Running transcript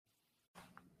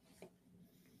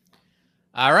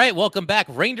All right, welcome back,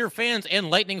 Ranger fans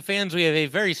and Lightning fans. We have a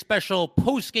very special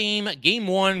post-game Game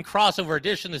 1 crossover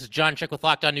edition. This is John Check with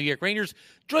Locked On New York Rangers,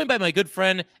 joined by my good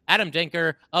friend Adam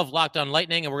Denker of Locked On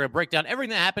Lightning, and we're going to break down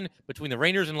everything that happened between the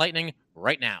Rangers and Lightning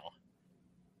right now.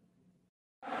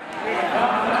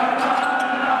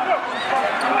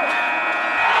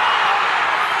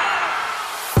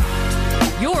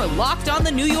 You're Locked On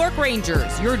the New York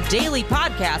Rangers, your daily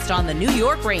podcast on the New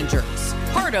York Rangers.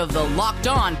 Part of the Locked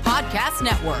On Podcast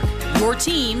Network, your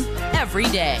team every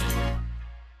day.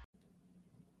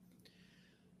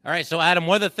 All right, so Adam,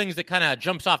 one of the things that kind of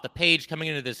jumps off the page coming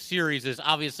into this series is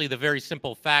obviously the very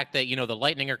simple fact that, the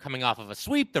Lightning are coming off of a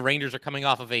sweep, the Rangers are coming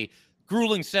off of a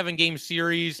grueling 7-game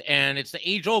series, and it's the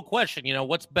age-old question,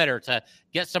 what's better, to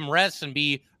get some rest and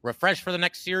be refreshed for the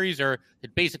next series, or to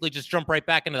basically just jump right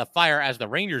back into the fire as the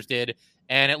Rangers did?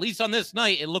 And at least on this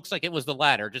night, it looks like it was the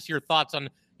latter. Just your thoughts on,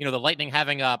 the Lightning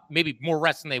having maybe more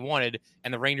rest than they wanted,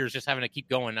 and the Rangers just having to keep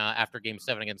going after Game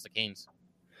 7 against the Canes.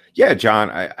 Yeah,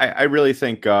 John, I really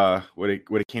think what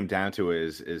it came down to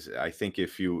is I think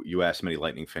if you ask many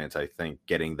Lightning fans, I think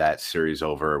getting that series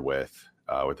over with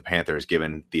the Panthers,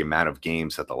 given the amount of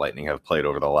games that the Lightning have played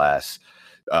over the last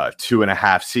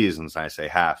 2.5 seasons, and I say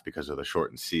half because of the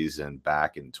shortened season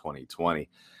back in 2020.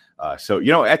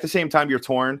 So, at the same time, you're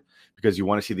torn because you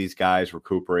want to see these guys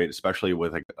recuperate, especially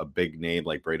with a big name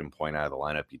like Braden Point out of the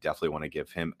lineup. You definitely want to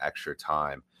give him extra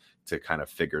time to kind of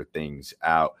figure things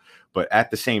out. But at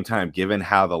the same time, given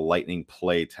how the Lightning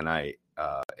play tonight,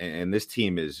 and this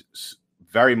team is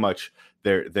very much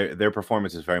their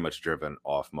performance is very much driven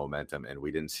off momentum, and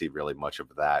we didn't see really much of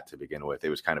that to begin with.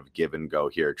 It was kind of give and go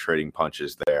here, trading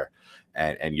punches there,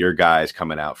 and your guys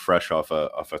coming out fresh off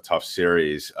a tough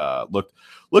series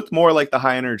looked more like the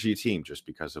high energy team just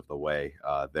because of the way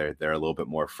they're a little bit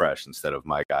more fresh instead of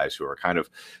my guys who are kind of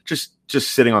just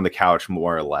sitting on the couch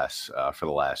more or less for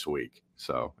the last week.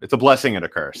 So it's a blessing and a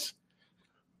curse.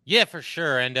 Yeah, for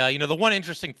sure. And, the one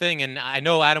interesting thing, and I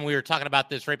know, Adam, we were talking about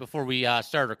this right before we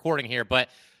started recording here, but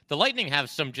the Lightning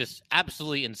have some just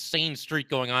absolutely insane streak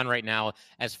going on right now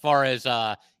as far as,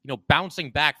 bouncing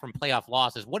back from playoff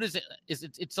losses. What is it?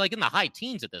 It's like in the high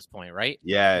teens at this point, right?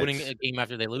 Yeah. Winning a game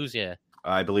after they lose, yeah.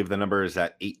 I believe the number is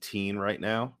at 18 right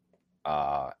now.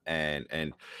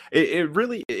 And it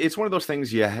really, it's one of those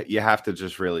things you have to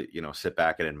just really, sit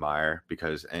back and admire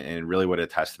because, and really what a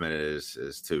testament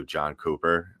is to John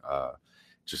Cooper,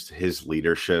 just his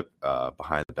leadership,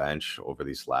 behind the bench over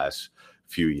these last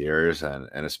few years. And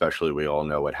especially we all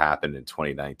know what happened in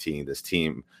 2019. This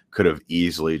team could have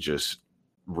easily just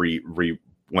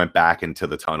went back into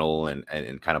the tunnel and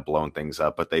kind of blown things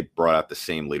up, but they brought out the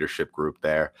same leadership group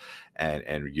there.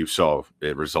 And you saw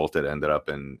it ended up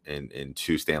in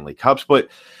 2 Stanley Cups. But,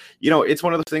 it's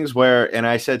one of those things where, and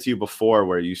I said to you before,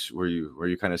 where you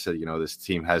kind of said, this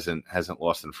team hasn't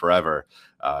lost in forever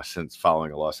since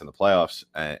following a loss in the playoffs.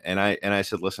 And I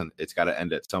said, listen, it's got to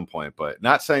end at some point, but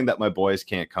not saying that my boys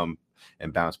can't come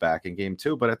and bounce back in Game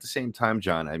 2. But at the same time,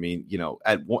 John, I mean,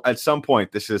 at some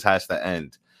point this has to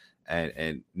end.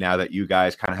 And now that you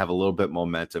guys kind of have a little bit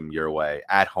momentum your way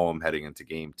at home heading into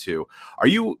Game 2,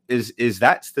 is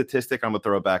that statistic, I'm gonna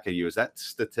throw it back at you, is that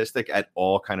statistic at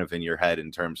all kind of in your head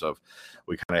in terms of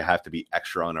we kind of have to be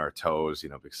extra on our toes,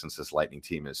 because since this Lightning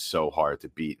team is so hard to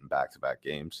beat in back-to-back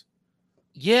games?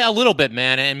 Yeah, a little bit,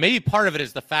 man. And maybe part of it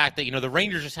is the fact that, the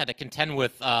Rangers just had to contend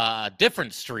with a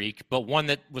different streak, but one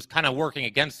that was kind of working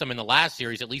against them in the last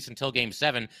series, at least until Game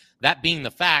 7. That being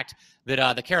the fact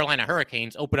that the Carolina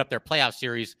Hurricanes opened up their playoff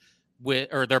series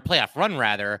their playoff run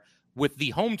rather, with the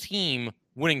home team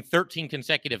winning 13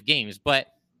 consecutive games. But,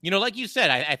 like you said,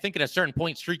 I think at a certain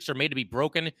point, streaks are made to be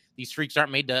broken. These streaks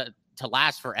aren't made to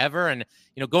last forever. And,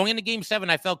 going into Game 7,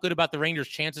 I felt good about the Rangers'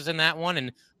 chances in that one.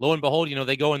 And lo and behold,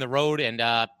 they go on the road and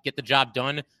get the job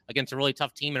done against a really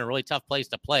tough team in a really tough place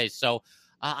to play. So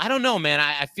I don't know, man.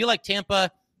 I feel like Tampa,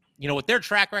 with their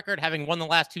track record, having won the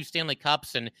last 2 Stanley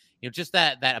Cups and, just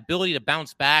that ability to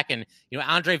bounce back. And,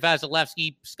 Andrei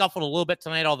Vasilevskiy scuffled a little bit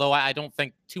tonight, although I don't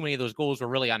think too many of those goals were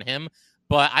really on him.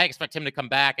 But I expect him to come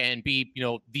back and be,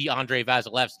 the Andrei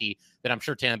Vasilevskiy that I'm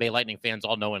sure Tampa Bay Lightning fans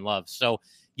all know and love. So,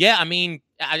 yeah, I mean,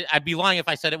 I'd be lying if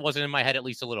I said it wasn't in my head at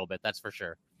least a little bit. That's for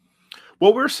sure.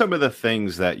 What were some of the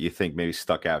things that you think maybe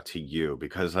stuck out to you?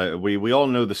 Because we all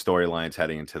know the storylines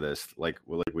heading into this, like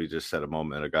we just said a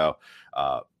moment ago.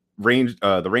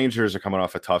 The Rangers are coming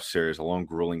off a tough series, a long,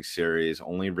 grueling series,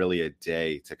 only really a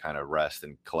day to kind of rest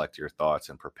and collect your thoughts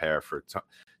and prepare for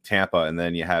Tampa. And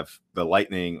then you have the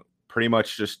Lightning pretty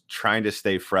much just trying to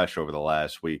stay fresh over the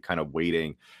last week, kind of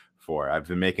waiting for. I've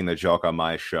been making the joke on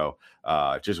my show,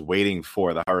 just waiting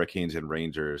for the Hurricanes and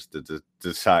Rangers to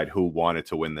decide who wanted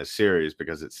to win this series,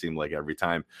 because it seemed like every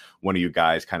time one of you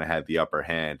guys kind of had the upper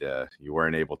hand, you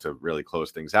weren't able to really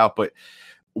close things out. But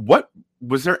what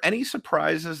was there any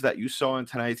surprises that you saw in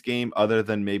tonight's game other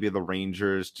than maybe the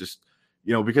Rangers just,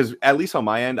 because at least on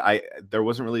my end, there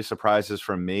wasn't really surprises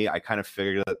from me. I kind of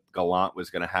figured that Gallant was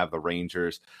going to have the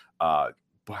Rangers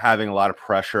having a lot of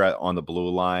pressure on the blue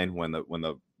line when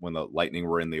the Lightning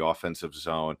were in the offensive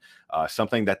zone,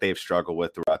 something that they've struggled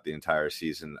with throughout the entire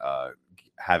season,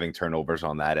 having turnovers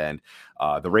on that end.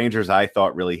 The Rangers, I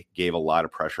thought, really gave a lot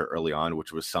of pressure early on,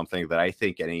 which was something that I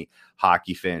think any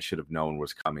hockey fan should have known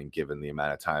was coming given the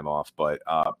amount of time off. But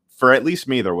for at least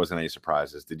me, there wasn't any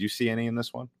surprises. Did you see any in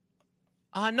this one?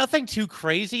 Nothing too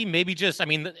crazy. Maybe just,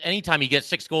 anytime you get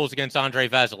 6 goals against Andrei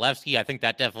Vasilevsky, I think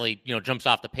that definitely, jumps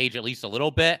off the page at least a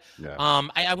little bit. Yeah.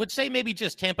 I would say maybe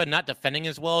just Tampa not defending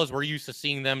as well as we're used to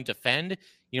seeing them defend.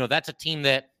 That's a team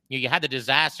that, you had the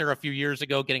disaster a few years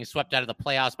ago getting swept out of the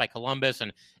playoffs by Columbus,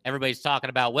 and everybody's talking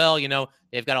about, well,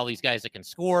 they've got all these guys that can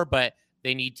score, but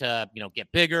they need to,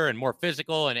 get bigger and more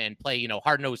physical and play,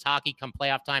 hard-nosed hockey come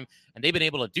playoff time. And they've been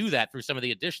able to do that through some of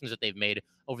the additions that they've made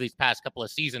over these past couple of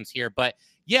seasons here. But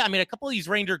yeah, a couple of these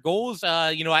Ranger goals,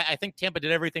 I think Tampa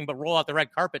did everything but roll out the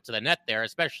red carpet to the net there,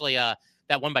 especially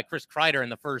that one by Chris Kreider in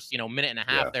the first, minute and a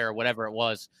half there or whatever it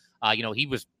was. He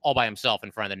was all by himself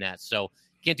in front of the net. So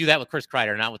can't do that with Chris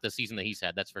Kreider, not with the season that he's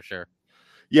had. That's for sure.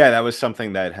 Yeah, that was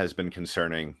something that has been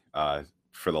concerning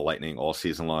for the Lightning all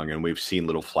season long, and we've seen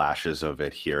little flashes of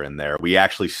it here and there. We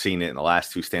actually seen it in the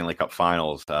last 2 Stanley Cup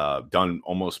Finals, done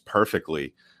almost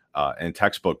perfectly in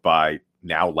textbook by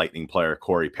now Lightning player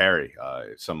Corey Perry.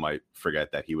 Some might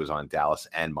forget that he was on Dallas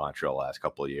and Montreal the last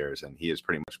couple of years, and he has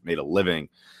pretty much made a living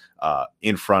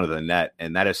in front of the net,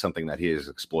 and that is something that he has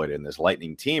exploited in this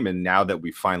Lightning team. And now that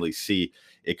we finally see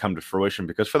it come to fruition,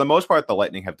 because for the most part, the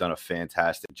Lightning have done a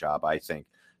fantastic job, I think,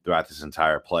 throughout this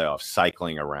entire playoff,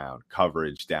 cycling around,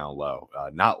 coverage down low,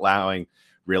 not allowing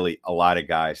really a lot of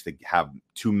guys to have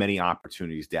too many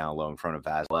opportunities down low in front of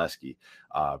Vasilevsky,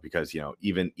 because,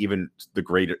 even the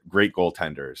great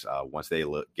goaltenders, once they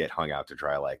get hung out to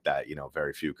dry like that,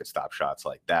 very few could stop shots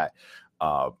like that.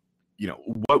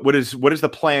 What is the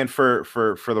plan for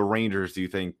the Rangers, do you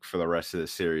think, for the rest of the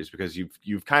series? Because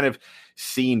you've kind of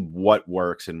seen what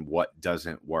works and what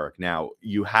doesn't work. Now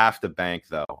you have to bank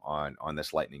though on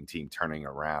this Lightning team turning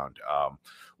around.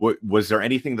 Was there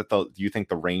anything that you think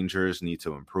the Rangers need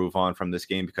to improve on from this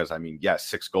game? Because yes,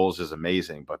 6 goals is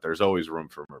amazing, but there's always room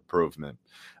for improvement.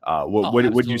 What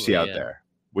did you see out there?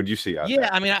 What did you see out there?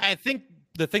 Yeah, I think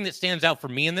the thing that stands out for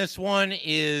me in this one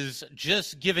is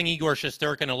just giving Igor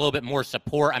Shesterkin a little bit more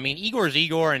support. Igor's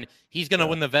Igor, and he's going to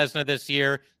win the Vezina this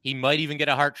year. He might even get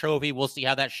a Hart Trophy. We'll see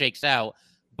how that shakes out.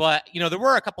 But, there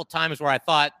were a couple times where I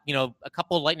thought, a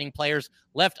couple of Lightning players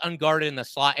left unguarded in the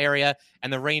slot area,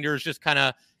 and the Rangers just kind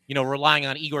of, relying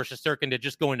on Igor Shesterkin to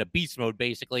just go into beast mode,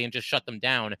 basically, and just shut them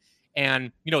down.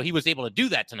 And, he was able to do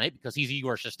that tonight because he's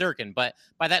Igor Shesterkin. But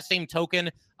by that same token,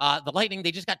 the Lightning,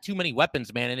 they just got too many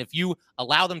weapons, man. And if you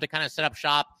allow them to kind of set up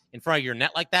shop in front of your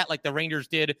net like that, like the Rangers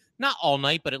did, not all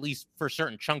night, but at least for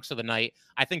certain chunks of the night,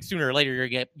 I think sooner or later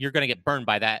you're going to get burned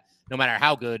by that, no matter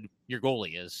how good your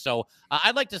goalie is. So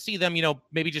I'd like to see them,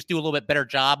 maybe just do a little bit better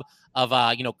job of,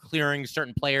 clearing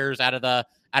certain players out of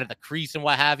the crease and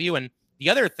what have you. And the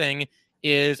other thing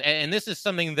is, and this is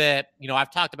something that,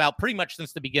 I've talked about pretty much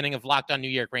since the beginning of Locked On New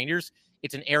York Rangers.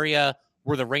 It's an area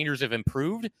where the Rangers have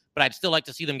improved, but I'd still like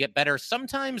to see them get better.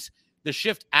 Sometimes the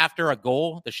shift after a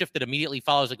goal, the shift that immediately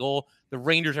follows a goal, the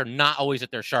Rangers are not always at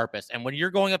their sharpest. And when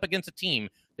you're going up against a team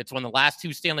that's won the last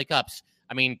 2 Stanley Cups,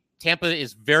 Tampa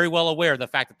is very well aware of the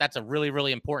fact that that's a really,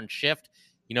 really important shift.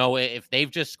 If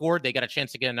they've just scored, they got a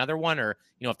chance to get another one, or,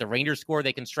 if the Rangers score,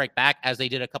 they can strike back, as they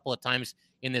did a couple of times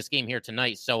in this game here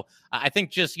tonight. So I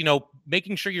think just,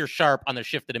 making sure you're sharp on the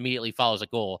shift that immediately follows a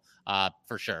goal,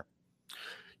 for sure.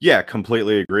 Yeah,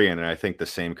 completely agree. And I think the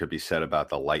same could be said about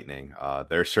the Lightning.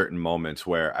 There are certain moments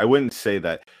where I wouldn't say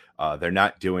that they're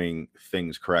not doing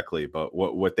things correctly, but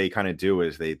what they kind of do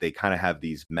is they kind of have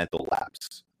these mental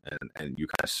lapses. And you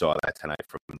kind of saw that tonight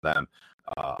from them.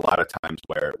 A lot of times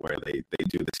where they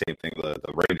do the same thing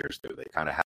the Rangers do. They kind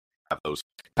of have those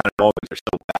kind of moments. They're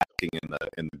still backing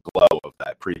in the glow of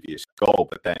that previous goal,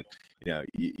 but then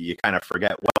you kind of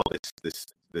forget. Well,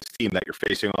 this team that you're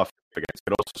facing off against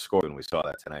could also score, and we saw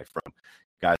that tonight from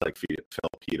guys like Phil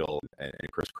Pedal and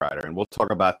Chris Kreider. And we'll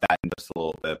talk about that in just a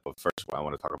little bit. But first, I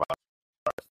want to talk about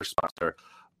our first sponsor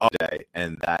of the day, and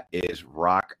and that is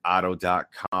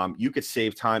rockauto.com. You could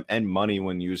save time and money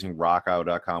when using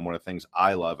rockauto.com. One of the things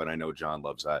I love, and I know John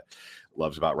loves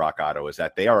about Rock Auto, is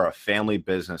that they are a family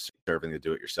business serving the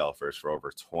do-it-yourselfers for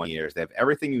over 20 years. They have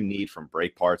everything you need from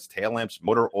brake parts, tail lamps,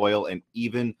 motor oil, and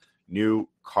even new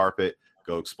carpet.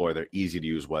 Go explore their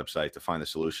easy-to-use website to find the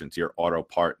solution to your auto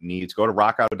part needs. Go to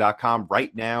rockauto.com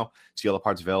right now. See all the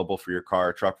parts available for your car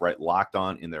or truck, right locked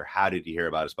on in their How Did You Hear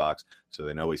About Us box, so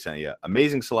they know we sent you.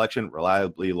 Amazing selection,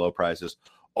 reliably low prices,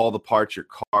 all the parts your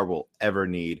car will ever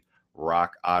need,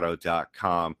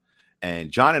 rockauto.com.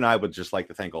 And John and I would just like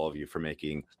to thank all of you for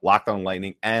making Locked On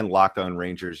Lightning and Locked On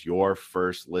Rangers your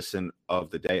first listen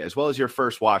of the day, as well as your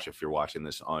first watch if you're watching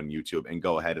this on YouTube. And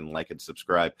go ahead and like and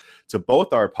subscribe to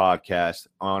both our podcasts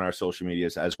on our social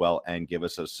medias as well, and give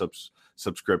us a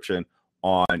subscription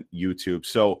on YouTube.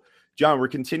 So, John, we're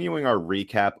continuing our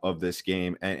recap of this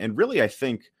game. And really, I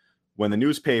think when the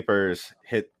newspapers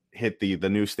hit the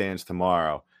newsstands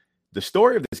tomorrow, the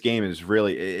story of this game is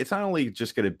really, it's not only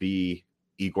just going to be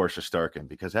Igor Shesterkin,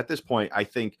 because at this point, I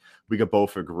think we could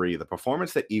both agree the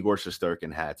performance that Igor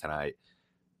Shesterkin had tonight,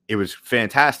 it was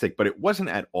fantastic, but it wasn't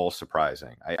at all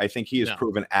surprising. I think he has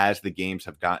proven, as the games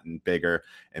have gotten bigger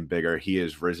and bigger, he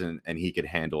has risen and he could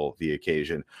handle the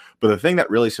occasion. But the thing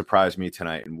that really surprised me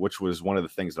tonight, and which was one of the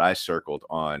things that I circled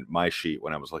on my sheet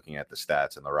when I was looking at the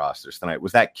stats and the rosters tonight,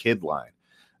 was that kid line,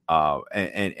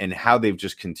 and how they've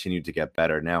just continued to get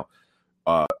better. Now,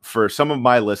 for some of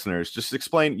my listeners, just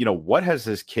explain, what has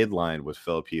this kid line with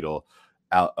Filip Chytil,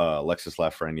 Alexis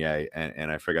Lafreniere,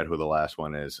 and I forgot who the last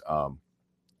one is,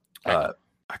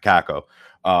 Kakko.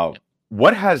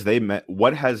 What has they meant?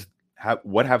 What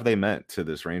have they meant to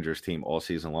this Rangers team all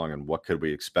season long, and what could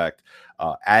we expect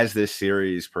as this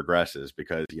series progresses?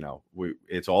 Because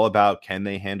it's all about, can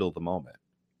they handle the moment?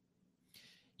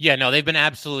 Yeah, no, they've been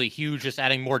absolutely huge, just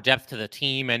adding more depth to the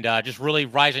team and just really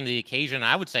rising to the occasion.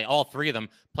 I would say all three of them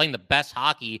playing the best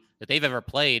hockey that they've ever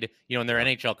played, in their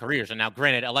NHL careers. And now,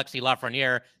 granted, Alexis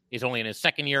Lafreniere is only in his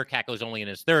second year, Kakko's only in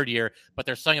his third year, but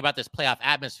there's something about this playoff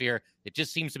atmosphere that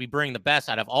just seems to be bringing the best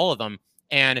out of all of them.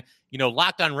 And,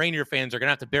 Locked On Ranger fans are going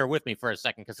to have to bear with me for a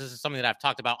second, because this is something that I've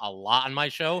talked about a lot on my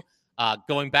show,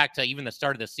 going back to even the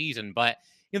start of the season. But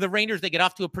the Rangers, they get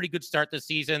off to a pretty good start this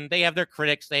season. They have their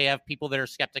critics. They have people that are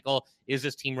skeptical. Is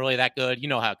this team really that good? You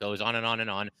know how it goes, on and on and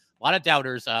on. A lot of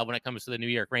doubters when it comes to the New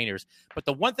York Rangers. But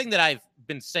the one thing that I've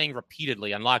been saying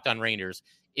repeatedly on Locked On Rangers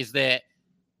is that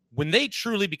when they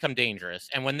truly become dangerous,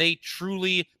 and when they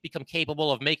truly become capable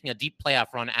of making a deep playoff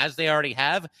run, as they already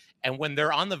have, and when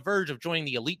they're on the verge of joining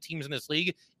the elite teams in this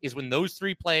league, is when those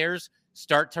three players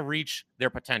start to reach their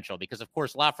potential. Because, of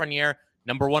course, Lafreniere,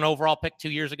 number 1 overall pick 2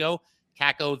 years ago,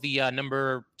 Kakko, the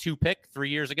number 2 pick 3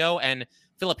 years ago, and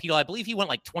Filip Chytil, I believe he went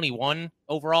like 21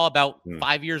 overall about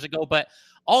 5 years ago. But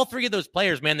all three of those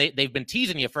players, man, they've been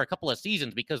teasing you for a couple of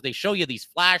seasons, because they show you these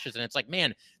flashes, and it's like,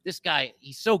 man, this guy,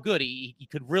 he's so good. He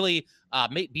could really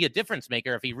be a difference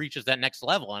maker if he reaches that next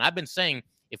level. And I've been saying,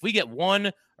 if we get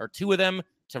 1 or 2 of them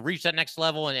to reach that next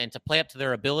level and to play up to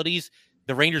their abilities,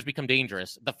 the Rangers become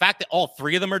dangerous. The fact that all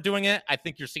three of them are doing it, I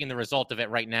think you're seeing the result of it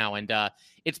right now. And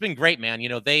it's been great, man.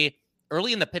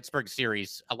 Early in the Pittsburgh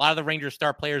series, a lot of the Rangers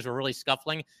star players were really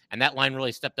scuffling, and that line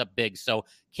really stepped up big. So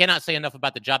cannot say enough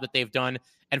about the job that they've done.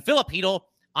 And Filip Chytil,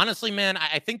 honestly, man,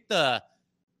 I think the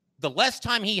less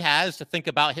time he has to think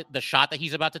about the shot that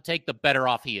he's about to take, the better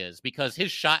off he is, because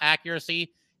his shot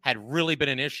accuracy had really been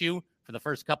an issue for the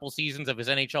first couple seasons of his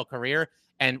NHL career.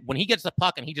 And when he gets the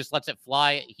puck and he just lets it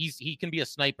fly, he can be a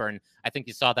sniper. And I think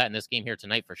you saw that in this game here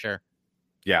tonight for sure.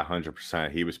 Yeah, 100%.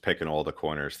 He was picking all the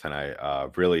corners tonight.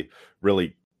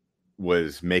 Really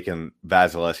was making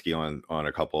Vasilevsky on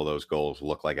a couple of those goals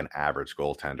look like an average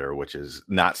goaltender, which is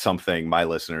not something my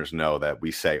listeners know that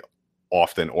we say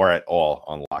often or at all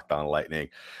on Locked On Lightning.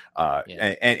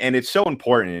 And it's so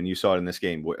important, and you saw it in this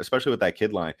game, especially with that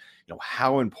kid line,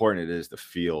 how important it is to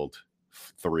field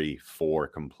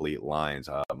 3-4 complete lines.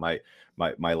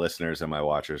 My listeners and my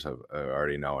watchers have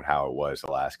already known how it was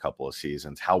the last couple of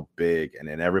seasons, how big, and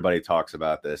everybody talks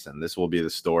about this, and this will be the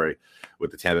story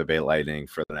with the Tampa Bay Lightning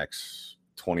for the next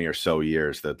 20 or so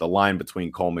years, that the line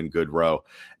between Coleman, Goodrow,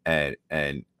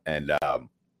 and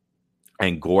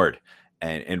Gord.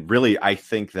 And really, I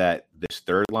think that this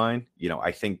third line,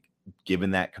 I think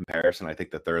given that comparison, I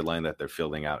think the third line that they're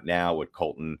fielding out now with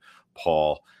Colton,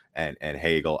 Paul, and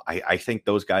Hagel, I think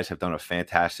those guys have done a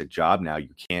fantastic job. Now, you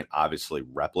can't obviously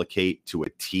replicate to a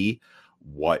T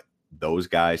what those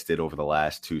guys did over the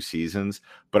last 2 seasons.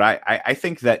 But I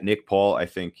think that Nick Paul, I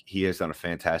think he has done a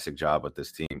fantastic job with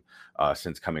this team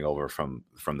since coming over from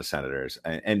the Senators.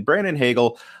 And Brandon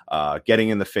Hagel getting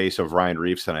in the face of Ryan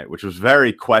Reeves tonight, which was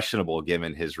very questionable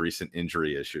given his recent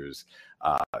injury issues.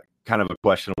 Kind of a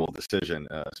questionable decision,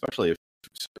 especially if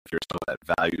you're someone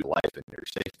that values life and your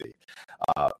safety.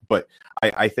 But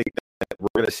I think that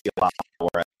we're going to see a lot more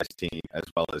as a team, as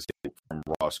well as from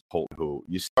Ross Colton, who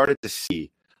you started to see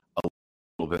a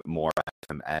little bit more as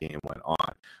the game went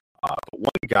on. But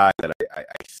one guy that I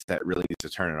that really needs to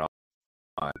turn it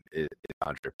on is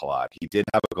Andre Palat. He did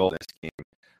have a goal this game,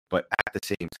 but at the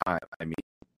same time, I mean,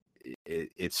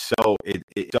 it's so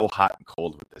hot and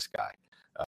cold with this guy.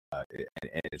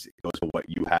 And it goes to what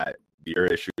you had your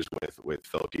issues with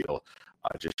Phil Keel,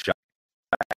 just shot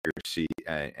accuracy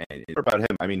and about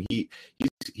him. I mean, he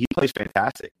plays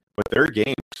fantastic, but there are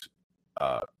games,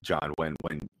 John, when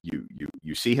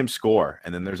you see him score,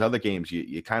 and then there's other games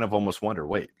you kind of almost wonder,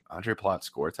 wait, Andre Palat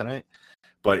scored tonight?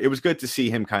 But it was good to see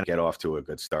him kind of get off to a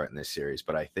good start in this series.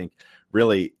 But I think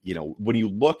really, when you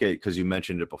look at, because you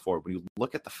mentioned it before, when you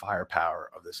look at the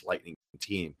firepower of this Lightning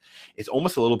team, it's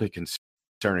almost a little bit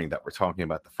concerning that we're talking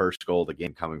about the first goal of the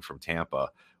game coming from Tampa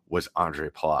was Andre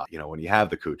Palat. When you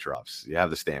have the Kucherovs, you have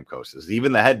the Stamkoses,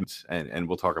 even the Hedmans, and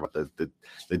we'll talk about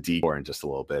the D-core in just a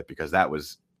little bit, because I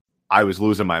was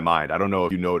losing my mind. I don't know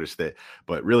if you noticed it,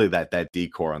 but really that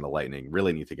D-core on the Lightning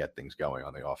really need to get things going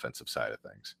on the offensive side of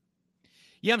things.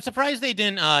 Yeah, I'm surprised they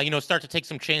didn't, start to take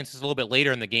some chances a little bit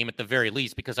later in the game at the very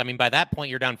least, because, I mean, by that point,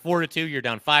 you're down 4-2, you're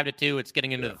down 5-2. It's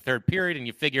getting into the third period, and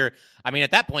you figure, I mean, at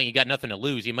that point, you got nothing to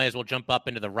lose. You might as well jump up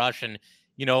into the rush. And,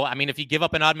 I mean, if you give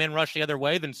up an odd man rush the other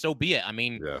way, then so be it. I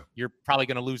mean, you're probably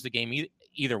going to lose the game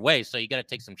either way, so you got to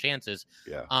take some chances.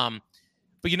 Yeah.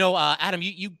 But, Adam,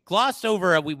 you glossed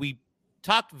over, we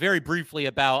talked very briefly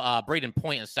about Brayden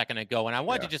Point a second ago, and I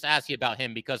wanted to just ask you about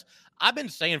him, because I've been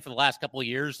saying for the last couple of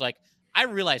years, like, I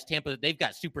realize Tampa, they've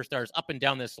got superstars up and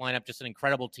down this lineup, just an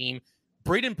incredible team.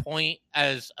 Brayden Point,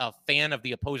 as a fan of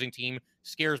the opposing team,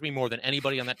 scares me more than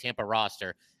anybody on that Tampa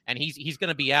roster. And he's going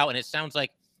to be out, and it sounds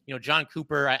like, John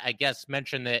Cooper, I guess,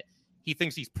 mentioned that he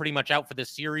thinks he's pretty much out for this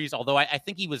series, although I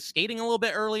think he was skating a little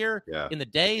bit earlier in the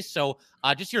day. So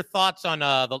just your thoughts on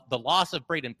the loss of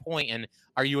Brayden Point, and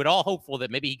are you at all hopeful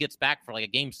that maybe he gets back for like a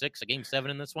Game 6, a Game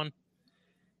 7 in this one?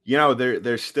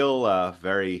 There's still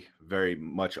very, very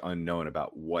much unknown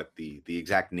about what the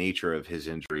exact nature of his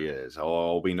injury is.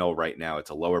 All we know right now, it's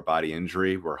a lower body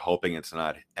injury. We're hoping it's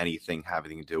not anything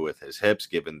having to do with his hips,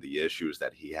 given the issues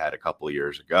that he had a couple of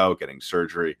years ago, getting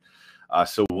surgery.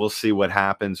 So we'll see what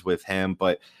happens with him.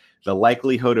 But the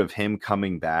likelihood of him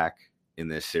coming back in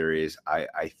this series,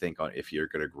 I think if you're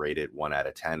going to grade it 1 out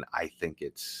of 10, I think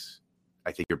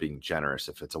you're being generous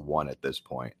if it's a 1 at this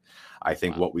point. I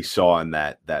think what we saw in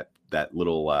that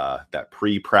little that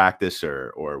pre-practice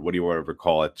or what do you want to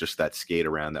call it, just that skate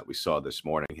around that we saw this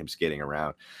morning, him skating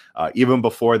around, even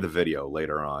before the video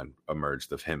later on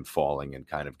emerged of him falling and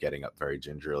kind of getting up very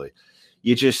gingerly,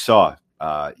 you just saw.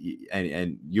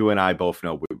 And you and I both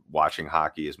know, watching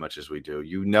hockey as much as we do,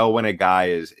 when a guy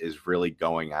is really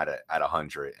going at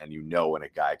 100, and when a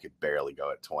guy could barely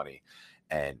go at 20.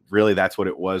 And really, that's what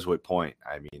it was with Point.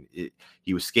 I mean,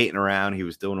 he was skating around, he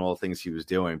was doing all the things he was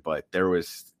doing, but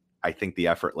I think the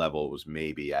effort level was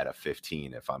maybe at a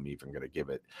 15, if I'm even going to give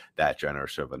it that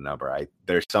generous of a number.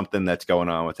 There's something that's going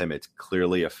on with him. It's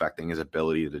clearly affecting his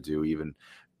ability to do even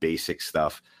basic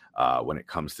stuff when it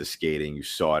comes to skating. You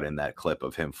saw it in that clip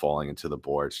of him falling into the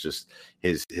boards, just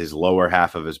his lower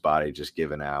half of his body just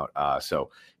giving out. So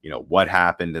what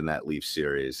happened in that Leafs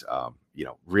series,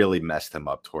 really messed him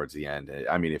up towards the end.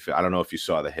 I mean, I don't know if you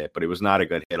saw the hit, but it was not a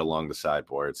good hit along the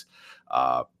sideboards.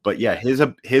 But yeah,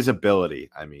 his ability,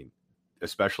 I mean,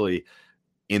 especially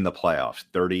in the playoffs,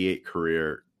 38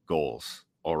 career goals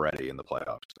already in the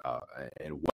playoffs,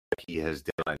 and what he has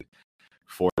done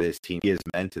for this team, he has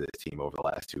meant to this team over the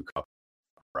last 2 cup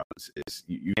runs, is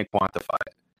you can't quantify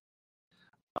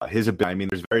it. His ability, I mean,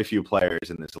 there's very few players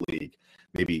in this league,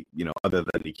 maybe, other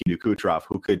than Nikita Kucherov,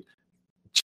 who could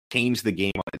change the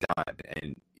game on a dime,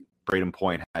 and Brayden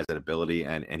Point has that ability,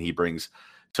 and he brings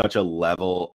such a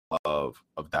level of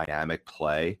dynamic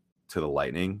play to the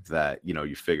Lightning that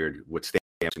you figured with Stamkos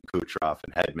and Kucherov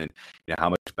and Hedman, how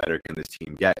much better can this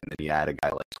team get? And then you add a guy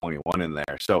like 21 in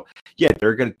there. So yeah,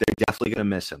 they're definitely gonna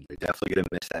miss him. They're definitely gonna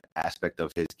miss that aspect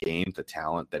of his game, the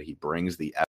talent that he brings,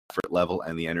 the effort level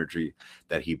and the energy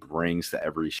that he brings to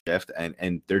every shift,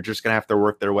 and they're just gonna have to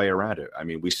work their way around it. I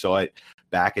mean, we saw it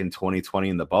back in 2020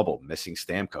 in the bubble, missing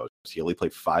Stamkos. He only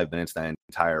played 5 minutes that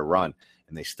entire run,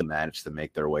 and they still managed to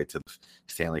make their way to the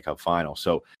Stanley Cup final.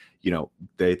 So,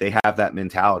 they have that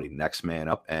mentality, next man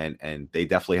up, and they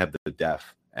definitely have the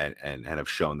depth and have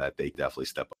shown that they definitely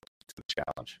step up to the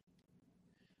challenge.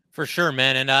 For sure,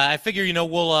 man. And I figure,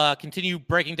 we'll continue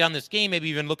breaking down this game, maybe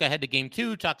even look ahead to game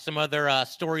 2, talk some other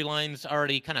storylines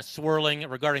already kind of swirling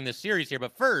regarding this series here.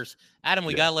 But first, Adam,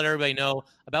 we got to let everybody know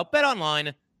about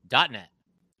betonline.net.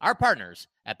 Our partners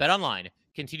at BetOnline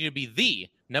continue to be the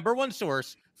number one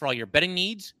source for all your betting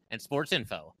needs and sports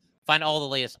info. Find all the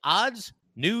latest odds,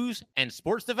 news, and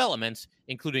sports developments,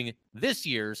 including this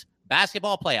year's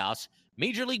basketball playoffs,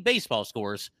 Major League Baseball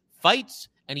scores, fights,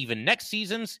 and even next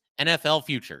season's NFL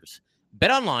futures.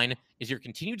 BetOnline is your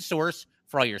continued source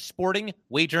for all your sporting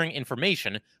wagering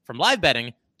information, from live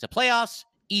betting to playoffs,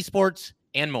 esports,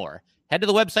 and more. Head to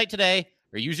the website today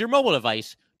or use your mobile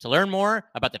device to learn more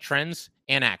about the trends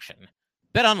and action.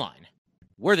 BetOnline,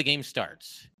 where the game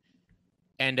starts.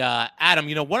 And Adam,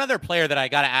 one other player that I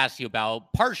got to ask you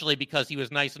about, partially because he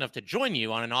was nice enough to join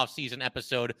you on an off-season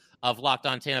episode of Locked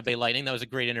On Tampa Bay Lightning. That was a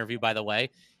great interview, by the way,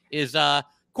 is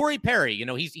Corey Perry.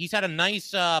 He's had a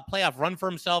nice playoff run for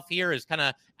himself here, has kind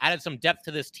of added some depth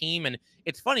to this team. And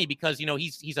it's funny because,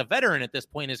 he's a veteran at this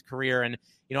point in his career. And,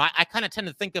 I kind of tend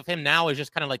to think of him now as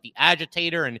just kind of like the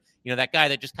agitator and, that guy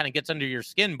that just kind of gets under your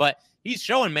skin. But he's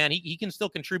showing, man, he can still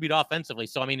contribute offensively.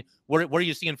 So, I mean, what are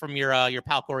you seeing from your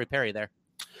pal Corey Perry there?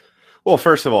 Well,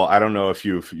 first of all, I don't know if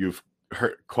you've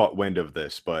caught wind of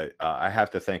this, but I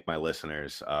have to thank my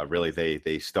listeners. Really,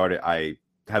 they started. I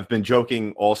have been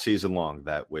joking all season long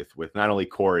that with not only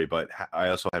Corey, but I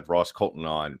also had Ross Colton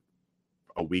on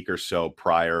a week or so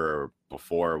prior or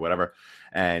before or whatever,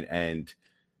 and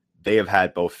they have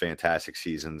had both fantastic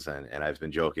seasons, and I've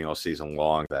been joking all season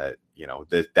long that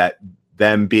that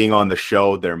them being on the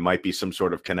show, there might be some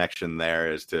sort of connection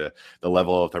there as to the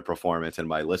level of their performance. And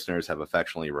my listeners have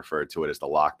affectionately referred to it as the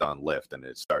Locked On Lift, and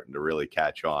it's starting to really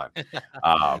catch on.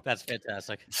 That's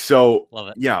fantastic. So, love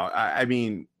it. Yeah, I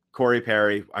mean, Corey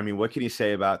Perry, what can you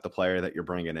say about the player that you're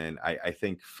bringing in? I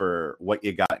think for what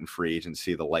you got in free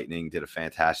agency, the Lightning did a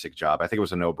fantastic job. I think it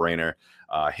was a no-brainer.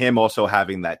 Him also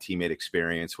having that teammate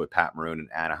experience with Pat Maroon in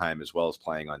Anaheim, as well as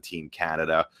playing on Team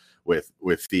Canada with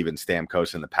Steven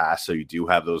Stamkos in the past. So you do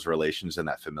have those relations and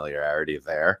that familiarity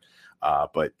there.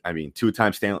 But I mean,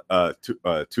 two-time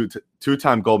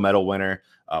gold medal winner,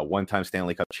 one-time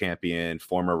Stanley Cup champion,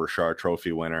 former Richard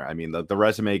Trophy winner. I mean, the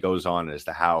resume goes on as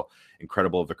to how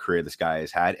incredible of a career this guy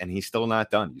has had, and he's still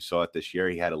not done. You saw it this year.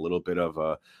 He had a little bit of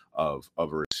a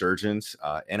resurgence.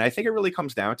 And I think it really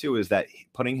comes down to is that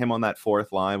putting him on that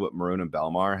fourth line with Maroon and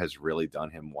Bellemare has really done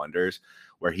him wonders,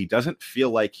 where he doesn't feel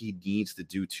like he needs to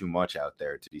do too much out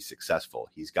there to be successful.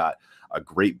 He's got a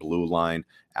great blue line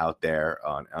out there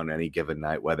on any given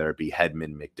night, whether it be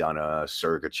Hedman, McDonough,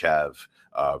 Sergachev,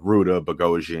 Ruda,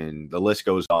 Bogosian, the list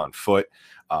goes on. Foot.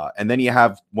 And then you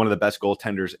have one of the best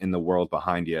goaltenders in the world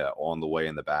behind you on the way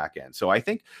in the back end. So I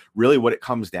think really what it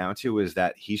comes down to is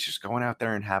that he's just going out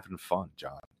there and having fun,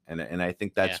 John. And I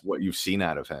think that's what you've seen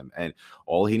out of him. And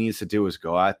all he needs to do is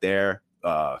go out there,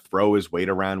 throw his weight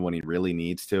around when he really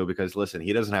needs to, because listen,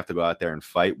 he doesn't have to go out there and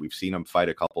fight. We've seen him fight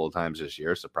a couple of times this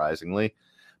year, surprisingly.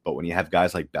 But when you have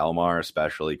guys like Bellemare,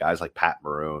 especially guys like Pat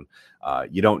Maroon,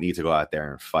 you don't need to go out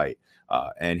there and fight.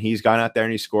 And he's gone out there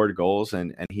and he scored goals,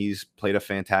 and he's played a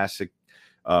fantastic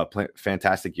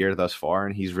year thus far.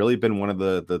 And he's really been one of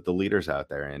the leaders out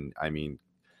there. And I mean,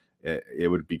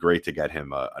 it would be great to get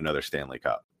him another Stanley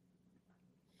Cup.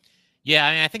 Yeah,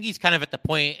 I mean, I think he's kind of at the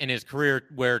point in his career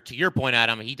where, to your point,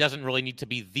 Adam, he doesn't really need to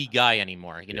be the guy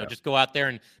anymore. Just go out there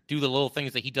and do the little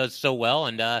things that he does so well,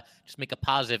 and just make a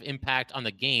positive impact on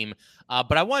the game.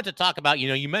 But I wanted to talk about,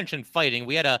 you mentioned fighting.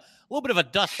 We had a little bit of a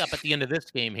dust up at the end of this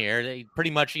game here.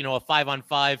 Pretty much, a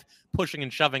 5-on-5 pushing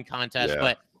and shoving contest. Yeah.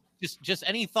 But just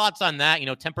any thoughts on that?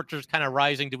 Temperatures kind of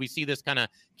rising. Do we see this kind of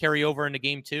carry over into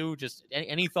game 2? Just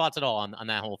any thoughts at all on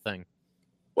that whole thing?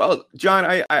 Well,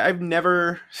 John, I've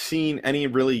never seen any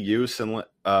really use in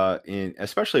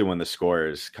especially when the score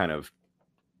is kind of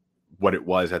what it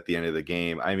was at the end of the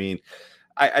game. I mean,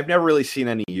 I've never really seen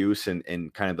any use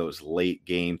in kind of those late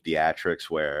game theatrics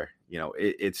where,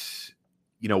 it's,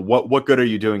 what good are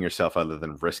you doing yourself other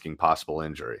than risking possible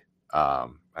injury? I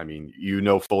mean,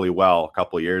 fully well a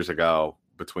couple of years ago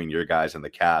between your guys and the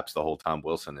Caps, the whole Tom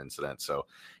Wilson incident. So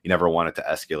you never wanted to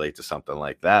escalate to something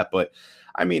like that. But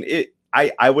I mean,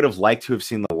 I would have liked to have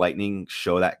seen the Lightning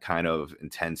show that kind of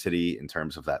intensity in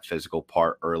terms of that physical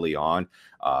part early on.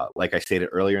 Like I stated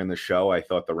earlier in the show, I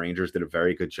thought the Rangers did a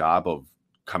very good job of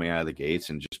coming out of the gates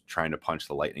and just trying to punch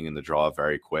the Lightning in the jaw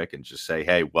very quick and just say,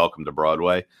 hey, welcome to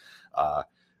Broadway.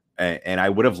 And I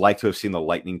would have liked to have seen the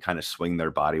Lightning kind of swing their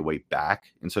body weight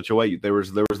back in such a way. There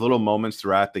was little moments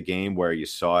throughout the game where you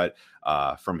saw it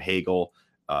from Hagel.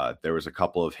 There was a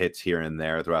couple of hits here and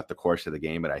there throughout the course of the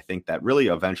game, but I think that really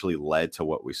eventually led to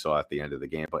what we saw at the end of the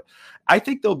game. But I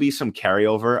think there'll be some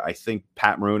carryover. I think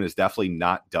Pat Maroon is definitely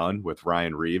not done with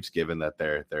Ryan Reeves, given that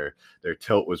their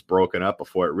tilt was broken up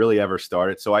before it really ever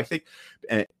started. So I think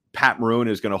Pat Maroon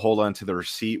is going to hold on to the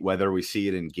receipt, whether we see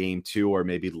it in game 2 or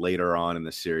maybe later on in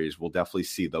the series. We'll definitely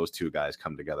see those two guys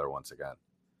come together once again.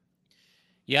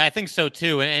 Yeah, I think so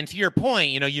too. And to your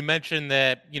point, you mentioned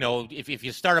that, if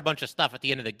you start a bunch of stuff at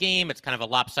the end of the game, it's kind of a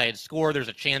lopsided score. There's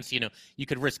a chance, you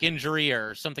could risk injury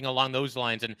or something along those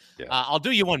lines. And I'll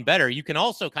do you one better. You can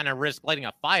also kind of risk lighting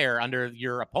a fire under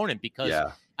your opponent because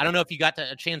I don't know if you got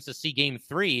a chance to see game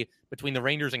 3 between the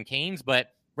Rangers and Canes, but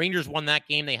Rangers won that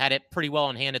game. They had it pretty well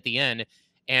in hand at the end.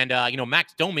 And,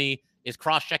 Max Domi is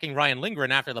cross-checking Ryan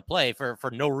Lindgren after the play for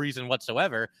no reason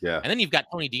whatsoever. Yeah. And then you've got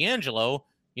Tony DeAngelo,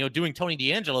 doing Tony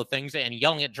DeAngelo things and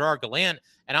yelling at Gerard Gallant.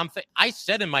 And I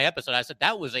said in my episode, I said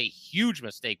that was a huge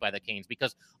mistake by the Canes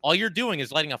because all you're doing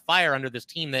is lighting a fire under this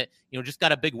team that, just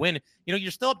got a big win.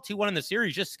 You're still up 2-1 in the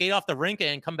series. Just skate off the rink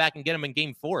and come back and get them in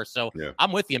game 4. So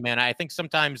I'm with you, man. I think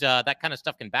sometimes that kind of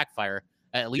stuff can backfire,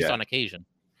 at least on occasion.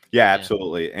 Yeah,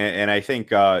 absolutely. And I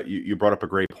think you brought up a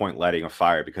great point, lighting a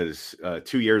fire, because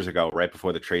 2 years ago, right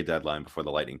before the trade deadline, before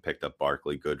the Lightning picked up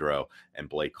Barclay Goodrow and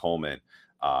Blake Coleman,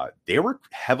 they were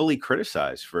heavily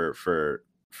criticized for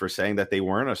saying that they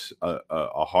weren't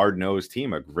a hard-nosed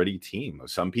team, a gritty team.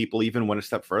 Some people even went a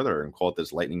step further and called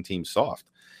this Lightning team soft.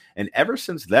 And ever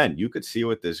since then, you could see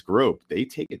with this group, they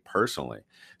take it personally.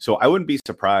 So I wouldn't be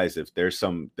surprised if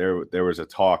there was a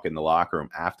talk in the locker room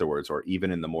afterwards, or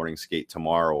even in the morning skate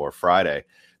tomorrow or Friday,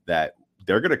 that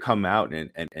they're going to come out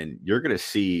and you're going to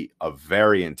see a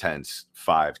very intense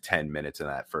 5-10 minutes in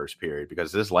that first period,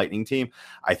 because this Lightning team,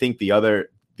 I think the other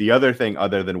thing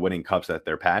other than winning cups that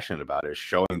they're passionate about is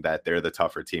showing that they're the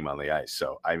tougher team on the ice.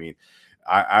 So, I mean,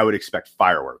 I would expect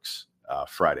fireworks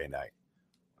Friday night.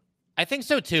 I think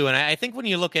so too. And I think when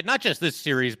you look at not just this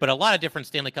series, but a lot of different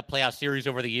Stanley Cup playoff series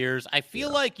over the years, I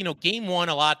feel like, game 1,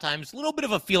 a lot of times, a little bit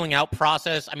of a feeling out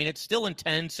process. I mean, it's still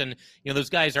intense and, those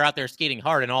guys are out there skating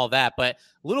hard and all that, but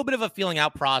a little bit of a feeling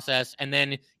out process. And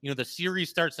then, the series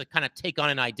starts to kind of take on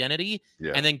an identity.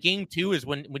 Yeah. And then game 2 is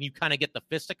when you kind of get the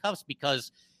fisticuffs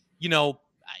because,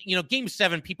 game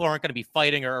 7, people aren't going to be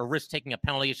fighting or risk taking a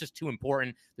penalty. It's just too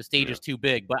important. The stage is too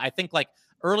big. But I think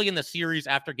early in the series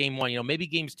after game 1, maybe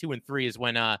games 2 and 3 is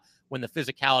when the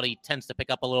physicality tends to pick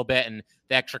up a little bit and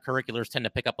the extracurriculars tend to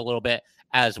pick up a little bit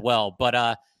as well. But,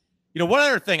 one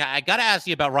other thing, I got to ask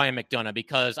you about Ryan McDonagh,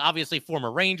 because obviously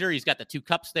former Ranger, he's got the 2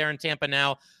 cups there in Tampa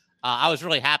now. I was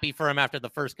really happy for him after the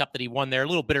first cup that he won there. A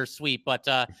little bittersweet, but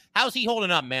how's he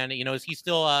holding up, man? Is he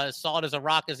still solid as a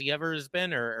rock as he ever has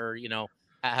been, or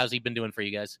how's he been doing for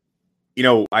you guys?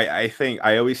 I think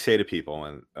I always say to people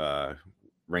when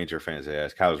Ranger fans, they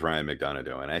ask, how's Ryan McDonagh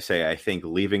doing? I say, I think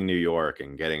leaving New York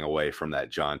and getting away from that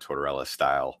John Tortorella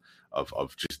style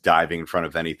of just diving in front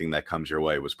of anything that comes your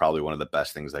way was probably one of the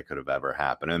best things that could have ever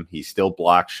happened to him. He still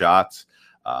blocks shots,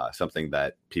 something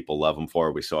that people love him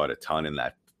for. We saw it a ton in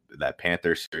that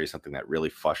Panthers series, something that really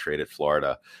frustrated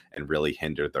Florida and really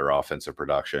hindered their offensive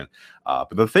production.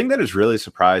 But the thing that has really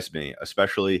surprised me,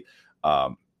 especially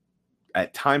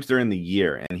at times during the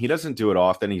year, and he doesn't do it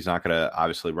often. He's not going to,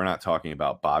 obviously, we're not talking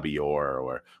about Bobby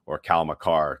Orr or Cal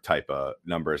McCarr type of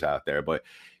numbers out there, but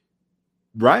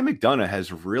Ryan McDonagh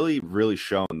has really, really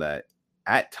shown that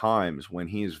at times when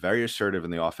he's very assertive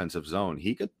in the offensive zone,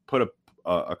 he could put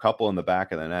a couple in the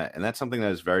back of the net. And that's something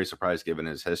that is very surprised given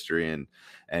his history.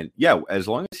 And yeah, as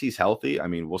long as he's healthy, I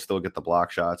mean, we'll still get the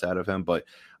block shots out of him, but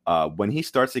when he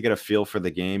starts to get a feel for the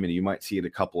game, and you might see it a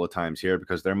couple of times here,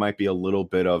 because there might be a little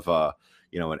bit of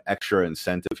an extra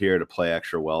incentive here to play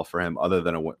extra well for him, other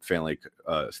than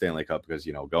a Stanley Cup, because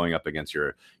going up against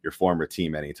your former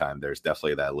team anytime, there's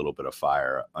definitely that little bit of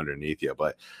fire underneath you.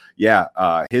 But yeah,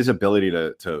 his ability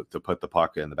to put the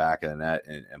puck in the back of the net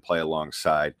and play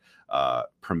alongside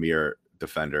premier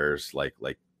defenders like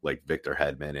Victor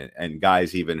Hedman and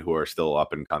guys even who are still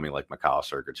up and coming like Mikhail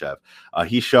Sergachev.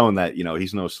 He's shown that,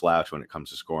 he's no slouch when it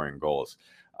comes to scoring goals.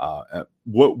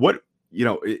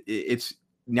 It's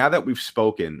now that we've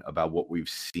spoken about what we've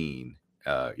seen,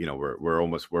 we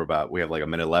have like a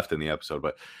minute left in the episode,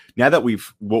 but now that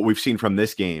what we've seen from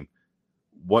this game,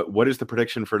 what is the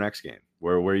prediction for next game?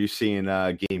 Where are you seeing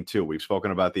game 2? We've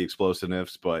spoken about the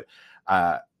explosiveness, but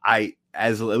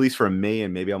at least for me,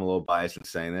 and maybe I'm a little biased in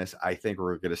saying this, I think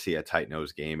we're going to see a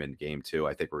tight-nosed game in game 2.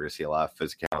 I think we're going to see a lot of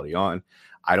physicality on.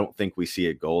 I don't think we see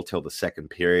a goal till the second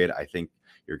period. I think,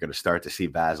 You're going to start to see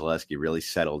Vasilevsky really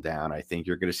settle down. I think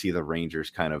you're going to see the Rangers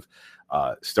kind of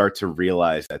start to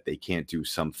realize that they can't do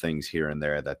some things here and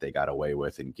there that they got away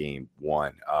with in game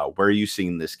one. Where are you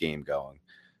seeing this game going?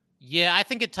 Yeah, I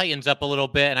think it tightens up a little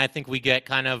bit, and I think we get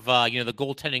kind of the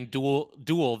goaltending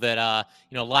duel that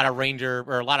a lot of Ranger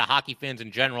or a lot of hockey fans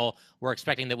in general were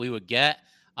expecting that we would get.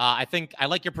 I think I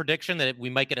like your prediction that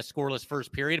we might get a scoreless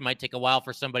first period. It might take a while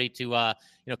for somebody to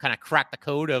kind of crack the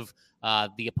code of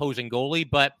the opposing goalie,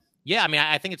 but yeah, I mean,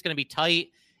 I think it's going to be tight,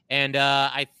 and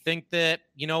I think that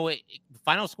the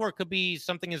final score could be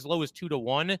something as low as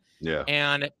 2-1. Yeah,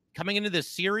 and coming into this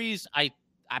series,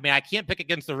 I mean, I can't pick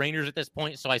against the Rangers at this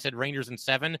point, so I said Rangers in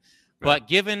 7. But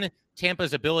given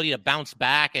Tampa's ability to bounce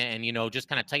back and just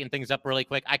kind of tighten things up really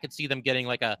quick, I could see them getting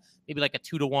maybe like a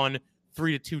 2-1,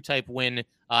 3-2 type win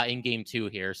in game 2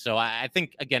 here. So I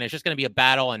think again, it's just going to be a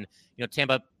battle, and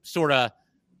Tampa sort of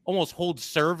almost holds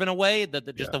serve in a way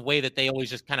the way that they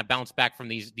always just kind of bounce back from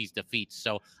these defeats.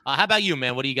 So how about you,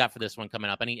 man? What do you got for this one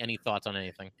coming up? Any thoughts on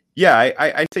anything? Yeah,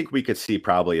 I think we could see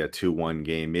probably a 2-1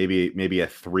 game, maybe a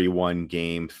 3-1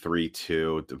 game,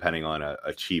 3-2, depending on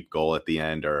a cheap goal at the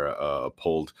end or a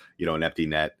pulled, an empty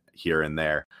net here and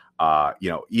there.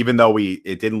 Even though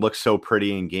it didn't look so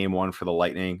pretty in game 1 for the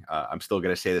Lightning, I'm still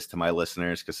going to say this to my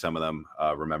listeners because some of them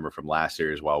remember from last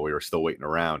series while we were still waiting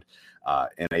around.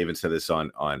 And I even said this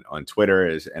on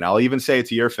Twitter and I'll even say it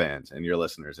to your fans and your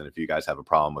listeners. And if you guys have a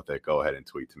problem with it, go ahead and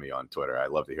tweet to me on Twitter. I'd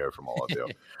love to hear from all of you.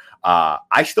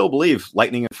 I still believe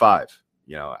Lightning in 5.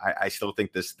 I still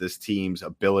think this team's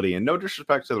ability, and no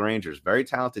disrespect to the Rangers, very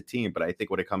talented team, but I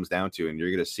think what it comes down to, and you're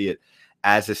going to see it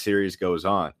as the series goes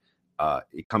on,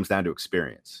 it comes down to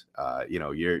experience.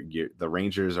 The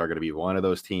Rangers are going to be one of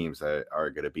those teams that are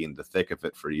going to be in the thick of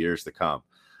it for years to come.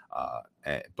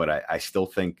 But I still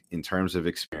think in terms of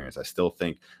experience, I still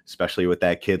think, especially with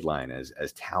that kid line, as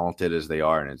talented as they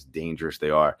are and as dangerous they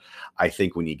are, I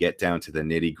think when you get down to the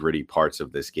nitty gritty parts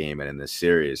of this game and in this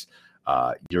series,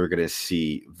 you're going to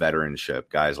see veteranship,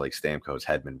 guys like Stamkos,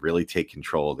 Hedman really take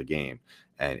control of the game.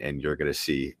 And you're going to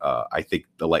see, I think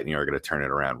the Lightning are going to turn it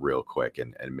around real quick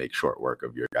and make short work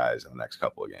of your guys in the next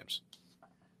couple of games.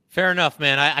 Fair enough,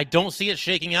 man. I don't see it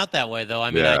shaking out that way, though. I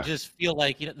mean, I just feel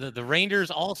like the Rangers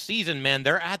all season, man,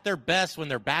 they're at their best when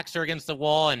their backs are against the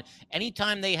wall. And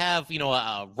anytime they have,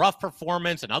 a rough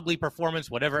performance, an ugly performance,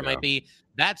 whatever it might be,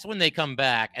 that's when they come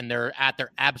back and they're at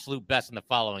their absolute best in the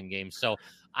following game. So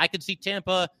I could see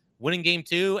Tampa winning game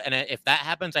 2. And if that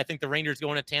happens, I think the Rangers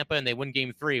go into Tampa and they win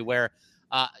game 3, where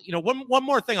one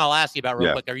more thing I'll ask you about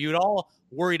real quick. Are you at all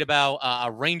worried about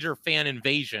a Ranger fan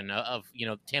invasion of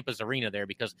Tampa's arena there?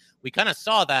 Because we kind of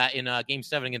saw that in game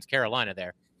 7 against Carolina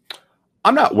there.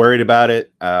 I'm not worried about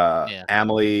it.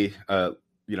 Amalie,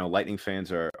 Lightning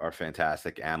fans are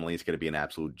fantastic. Amelie's going to be an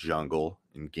absolute jungle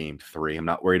in game 3. I'm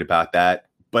not worried about that.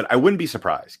 But I wouldn't be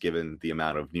surprised given the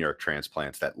amount of New York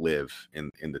transplants that live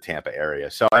in the Tampa area.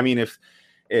 So, I mean, if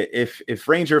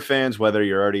Ranger fans, whether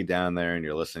you're already down there and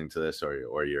you're listening to this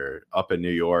or you're up in New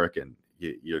York and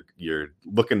you're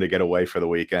looking to get away for the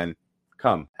weekend,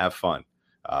 come have fun.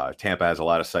 Tampa has a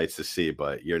lot of sights to see,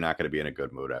 but you're not going to be in a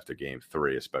good mood after game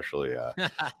 3, especially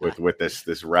with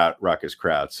this ruckus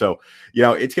crowd. So,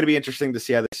 it's going to be interesting to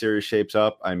see how the series shapes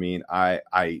up. I mean,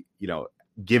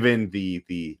 given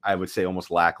the I would say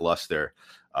almost lackluster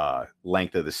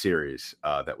length of the series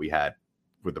that we had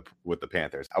with the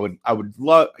Panthers, I would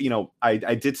love,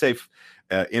 I did say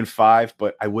in 5,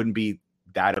 but I wouldn't be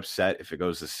that upset if it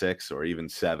goes to 6 or even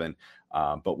 7.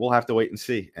 But we'll have to wait and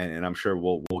see. And I'm sure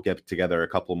we'll get together a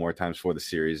couple more times before the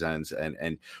series ends.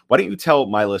 And why don't you tell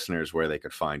my listeners where they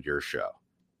could find your show?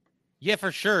 Yeah,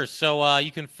 for sure. So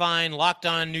you can find Locked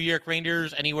On New York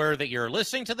Rangers anywhere that you're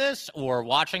listening to this or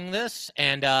watching this.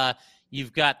 And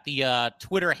you've got the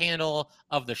Twitter handle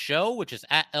of the show, which is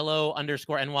at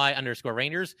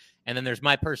LO_NY_Rangers. And then there's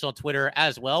my personal Twitter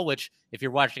as well, which if you're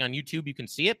watching on YouTube, you can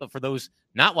see it. But for those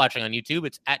not watching on YouTube,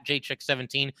 it's at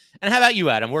JChick17. And how about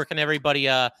you, Adam? Where can everybody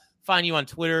find you on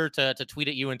Twitter to tweet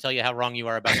at you and tell you how wrong you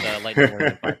are about the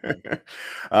Lightning?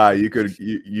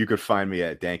 You could find me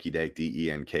at DankyDank,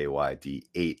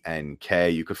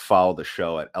 DENKYD8NK. You could follow the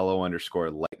show at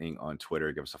LO_Lightning on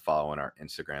Twitter. Give us a follow on our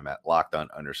Instagram at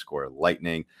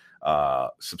LockedOn_Lightning.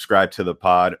 Subscribe to the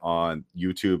pod on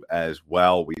YouTube as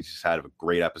well. We just had a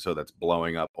great episode that's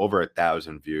blowing up over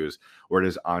 1,000 views. Where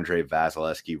does Andrei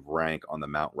Vasilevsky rank on the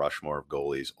Mount Rushmore of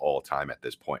goalies all time at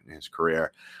this point in his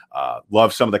career?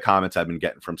 Love some of the comments I've been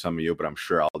getting from some of you, but I'm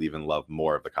sure I'll even love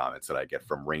more of the comments that I get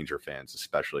from Ranger fans,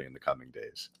 especially in the coming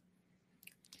days.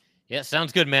 Yeah,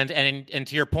 sounds good, man. And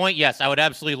to your point, yes, I would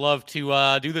absolutely love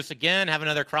to do this again, have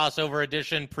another crossover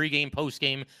edition, pregame,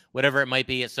 postgame, whatever it might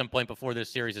be at some point before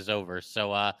this series is over.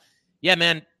 So, yeah,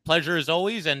 man, pleasure as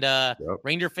always. And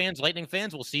Ranger fans, Lightning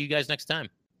fans, we'll see you guys next time.